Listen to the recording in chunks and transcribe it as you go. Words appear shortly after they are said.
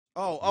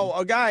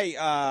A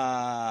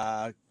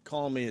guy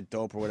calling me a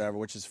dope or whatever,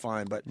 which is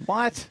fine. But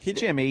what?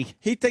 Jimmy.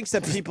 He thinks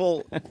that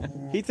people.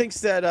 He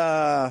thinks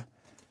that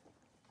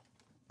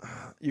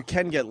you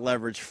can get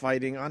leverage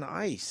fighting on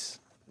ice.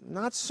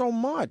 Not so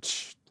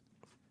much.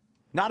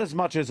 Not as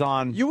much as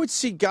on. You would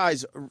see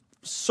guys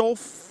so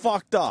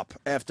fucked up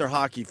after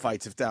hockey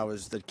fights if that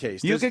was the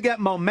case. You could get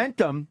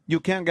momentum. You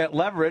can't get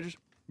leverage.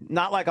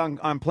 Not like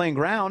on playing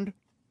ground.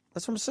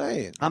 That's what I'm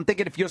saying. I'm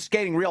thinking if you're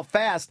skating real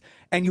fast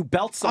and you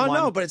belt someone.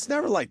 Oh, no, but it's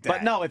never like that.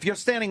 But no, if you're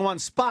standing one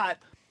spot,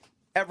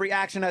 every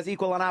action has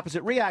equal and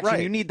opposite reaction.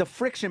 Right. You need the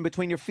friction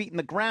between your feet and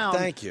the ground.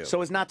 Thank you.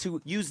 So as not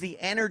to use the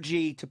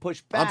energy to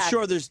push back. I'm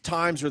sure there's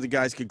times where the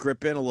guys could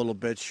grip in a little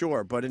bit,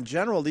 sure. But in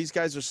general, these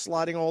guys are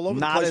sliding all over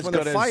the place when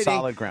they're fighting. Not as good as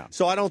solid ground.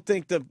 So I don't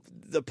think the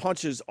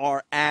punches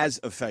are as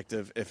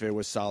effective if it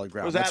was solid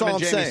ground. What That's does Adam all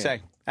and I'm Jamie saying.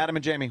 say? Adam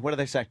and Jamie, what do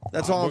they say?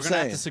 That's all I'm We're going to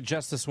saying. have to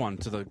suggest this one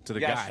to the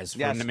Yes, guys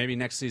yes. for maybe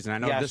next season. I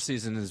know Yes. this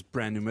season is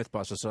brand new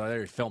Mythbusters, so I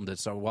already filmed it,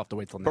 so we'll have to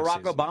wait till next Barack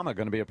season. Obama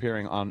going to be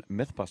appearing on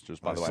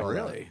Mythbusters, by the way. So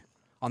really?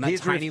 On that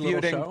tiny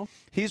little show?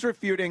 He's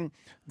refuting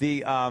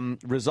the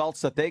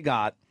results that they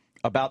got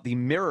about the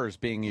mirrors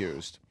being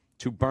used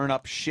to burn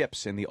up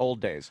ships in the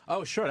old days.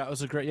 Oh, sure. That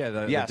was a great,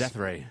 the death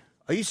ray.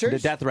 Are you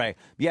serious? The death ray.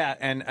 Yeah,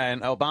 and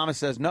Obama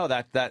says no,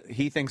 that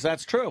he thinks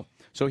that's true.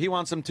 So he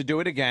wants them to do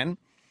it again,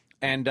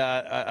 and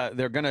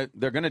they're gonna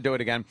do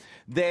it again.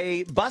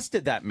 They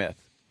busted that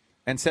myth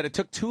and said it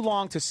took too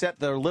long to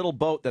set their little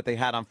boat that they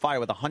had on fire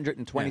with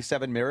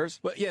 127 mirrors.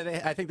 Well,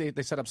 yeah, I think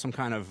they set up some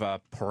kind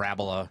of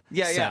parabola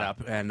Yeah.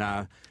 setup, and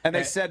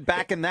they said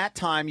back in that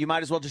time you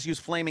might as well just use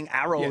flaming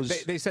arrows.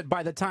 Yeah, they said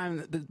by the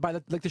time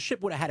the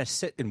ship would have had to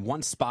sit in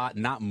one spot,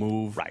 not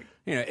move. Right.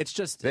 You know, it's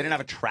just They didn't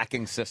have a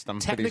tracking system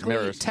for these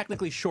mirrors.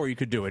 Technically, sure, you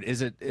could do it.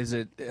 Is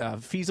it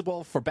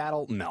feasible for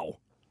battle? No.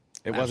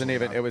 It wasn't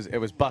even. It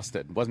was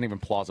busted. It wasn't even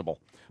plausible.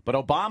 But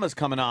Obama's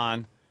coming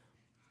on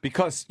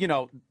because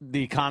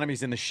the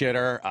economy's in the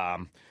shitter.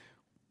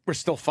 We're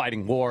still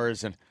fighting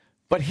wars,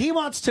 but he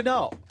wants to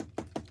know.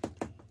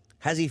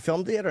 Has he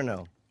filmed it or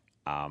no?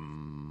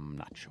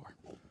 Not sure.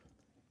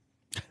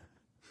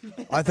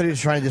 I thought he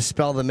was trying to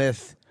dispel the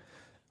myth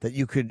that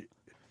you could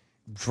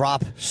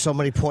drop so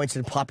many points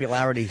in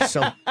popularity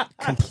so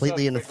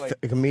completely and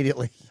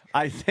immediately.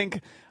 I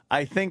think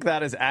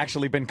that has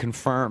actually been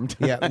confirmed.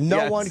 Yeah, no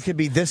Yes. one could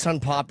be this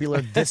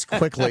unpopular this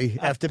quickly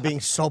after being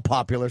so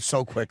popular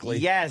so quickly.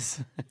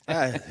 Yes.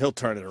 He'll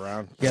turn it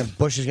around. Yeah,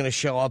 Bush is going to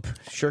show up.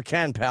 Sure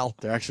can, pal.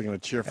 They're actually going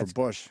to cheer for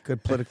Bush.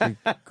 Good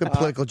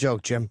political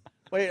joke, Jim.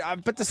 Wait,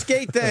 but the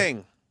skate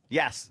thing.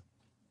 Yes.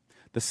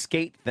 The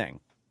skate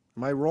thing.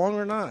 Am I wrong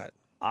or not?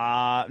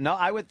 No,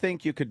 I would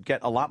think you could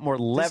get a lot more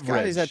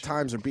leverage. These guys at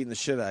times are beating the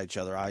shit out of each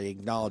other. I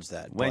acknowledge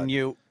that.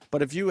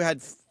 But if you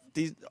had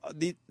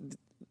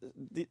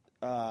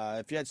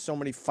if you had so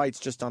many fights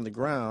just on the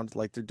ground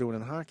like they're doing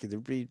in hockey,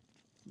 there'd be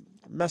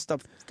messed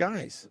up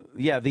guys.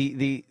 Yeah,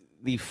 the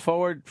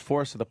forward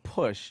force of the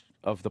push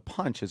of the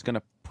punch is going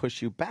to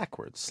push you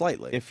backwards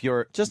slightly. If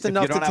you're just if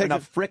enough you don't to have take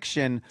enough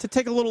friction to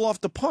take a little off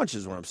the punch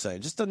is what I'm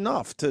saying. Just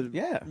enough to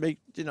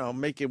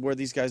make it where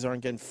these guys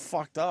aren't getting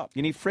fucked up.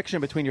 You need friction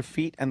between your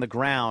feet and the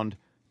ground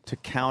to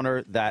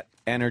counter that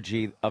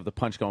energy of the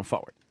punch going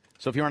forward.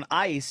 So if you're on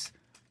ice,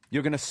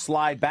 you're going to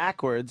slide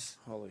backwards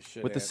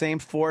with the same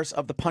force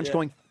of the punch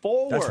going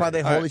forward. That's why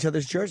they hold each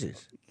other's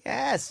jerseys.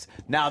 Yes.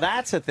 Now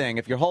that's a thing.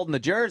 If you're holding the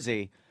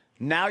jersey,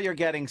 now you're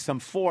getting some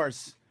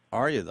force.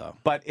 Are you, though?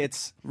 But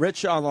it's...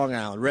 Rich on Long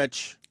Island.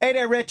 Rich. Hey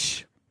there,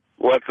 Rich.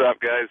 What's up,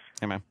 guys?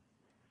 Hey, man.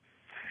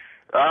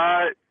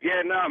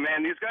 Yeah, no,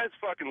 man, these guys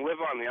fucking live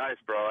on the ice,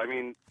 bro. I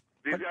mean,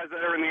 these guys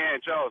that are in the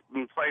NHL have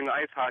been playing the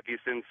ice hockey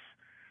since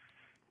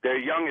they're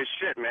young as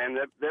shit, man.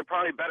 They're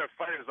probably better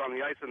fighters on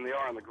the ice than they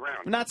are on the ground.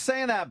 I'm not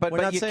saying that, but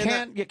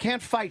you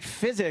can't fight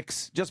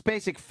physics, just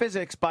basic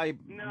physics, by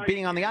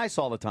being on the ice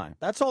all the time.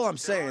 That's all I'm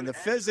saying. The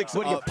physics.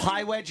 What, do you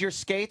pie wedge your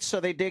skates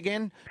so they dig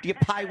in? Do you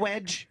pie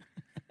wedge?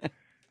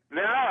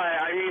 No,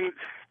 I mean,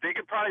 they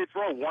could probably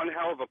throw one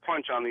hell of a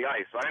punch on the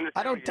ice.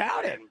 I don't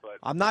doubt it. But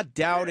I'm not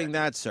doubting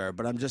that, sir,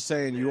 but I'm just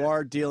saying you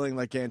are dealing,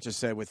 like Ant just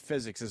said, with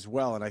physics as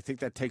well, and I think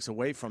that takes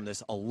away from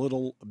this a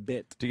little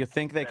bit. Do you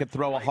think they could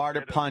throw a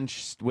harder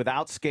punch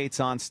without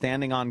skates on,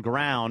 standing on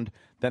ground,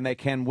 than they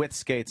can with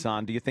skates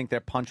on? Do you think their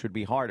punch would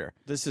be harder?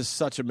 This is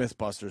such a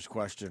Mythbusters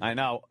question. I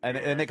know,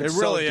 and they could It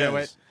really do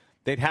is. it.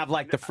 They'd have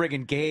like the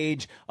friggin'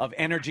 gauge of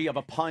energy of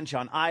a punch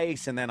on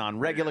ice and then on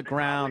regular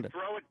ground.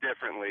 Throw it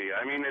differently.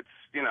 I mean, it's,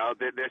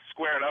 they're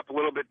squared up a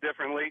little bit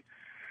differently.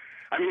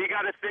 I mean, you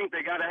got to think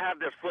they got to have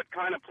their foot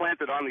kind of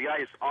planted on the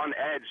ice, on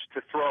edge,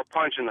 to throw a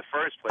punch in the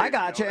first place. I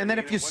got you. And then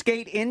if you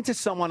skate into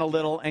someone a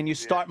little and you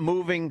start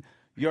moving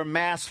your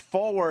mass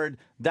forward,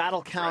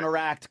 that'll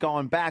counteract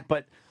going back.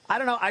 But I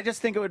don't know. I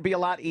just think it would be a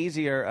lot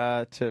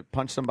easier to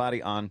punch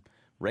somebody on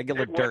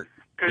regular dirt,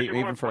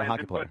 even for a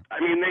hockey player. But, I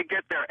mean, they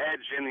get their edge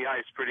in the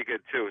ice pretty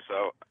good, too.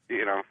 So,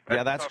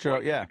 Yeah, that's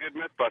true. Yeah. Good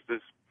Mythbusters.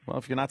 Well,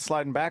 if you're not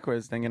sliding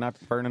backwards, then you're not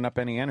burning up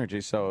any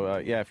energy. So,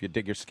 if you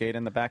dig your skate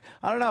in the back.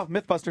 I don't know.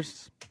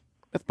 Mythbusters.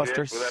 Yeah,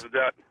 without a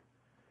doubt.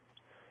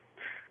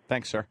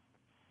 Thanks, sir.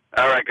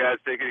 All right, guys,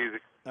 take it easy.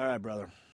 All right, brother.